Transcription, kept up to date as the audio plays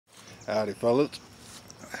Howdy fellas,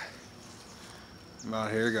 I'm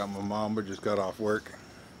out here, got my mamba, just got off work.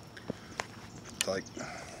 It's like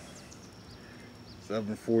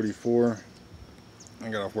 7:44. I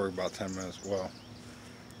got off work about 10 minutes, well,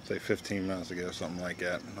 say 15 minutes ago, something like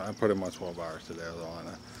that. I put in my 12 hours today, that's all I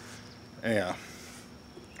know. Anyhow,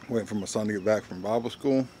 waiting for my son to get back from Bible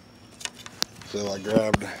school. So I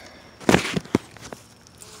grabbed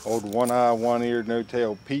old one-eye, one-eared,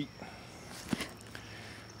 no-tail Pete.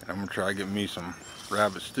 I'm gonna try to get me some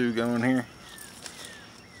rabbit stew going here.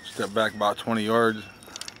 Step back about 20 yards,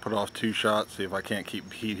 put off 2 shots, see if I can't keep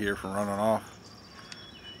Pete here from running off.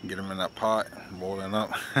 Get him in that pot, boiling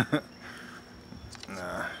up.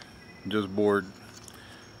 Nah, just bored.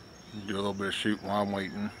 Do a little bit of shooting while I'm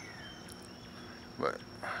waiting. But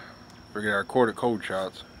figured I recorded cold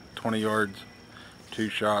shots, 20 yards, 2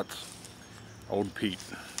 shots, old Pete.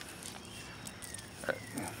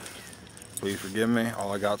 Please forgive me,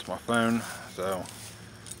 all I got's my phone, so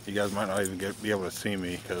you guys might not even be able to see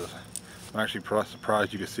me, because I'm actually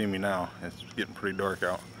surprised you can see me now. It's getting pretty dark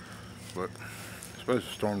out, but it's supposed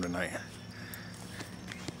to storm tonight.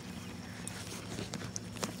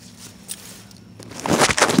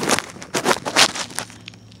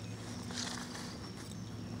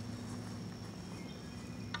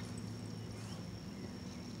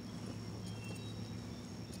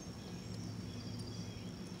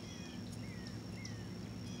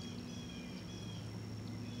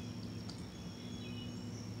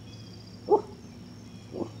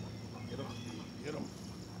 Get him.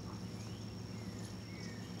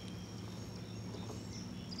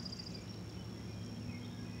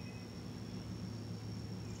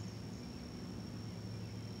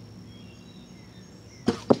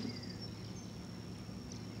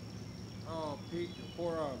 Oh, Pete, your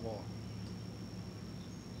poor eyeball.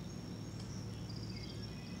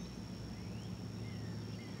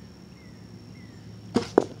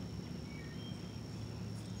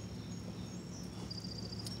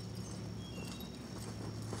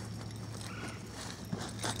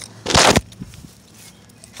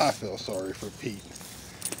 I feel sorry for Pete.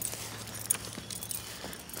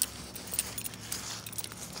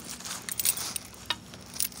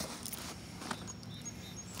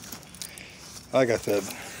 Like I said,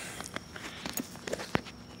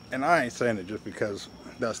 and I ain't saying it just because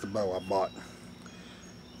that's the bow I bought.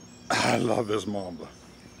 I love this mamba.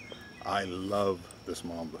 I love this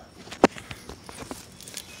mamba.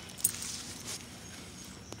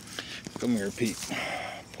 Come here, Pete.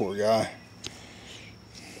 Poor guy.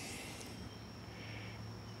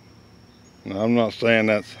 Now, I'm not saying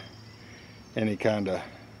that's any kind of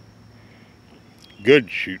good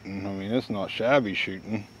shooting. I mean, it's not shabby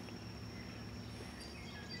shooting.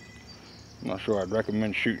 I'm not sure I'd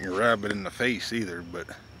recommend shooting your rabbit in the face either, but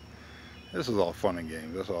this is all fun and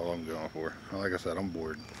games. That's all I'm going for. Like I said, I'm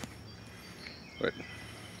bored. But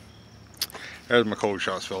there's my cold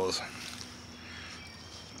shots, fellas.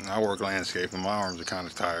 I work landscaping. My arms are kind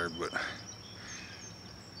of tired, but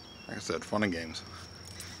like I said, fun and games.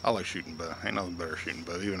 I like shooting bow. Ain't nothing better shooting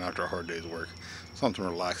bow, even after a hard day's work. Something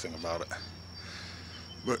relaxing about it.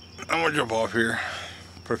 But I'm gonna jump off here,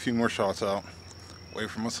 put a few more shots out, wait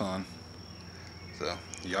for my son. So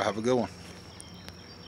y'all have a good one.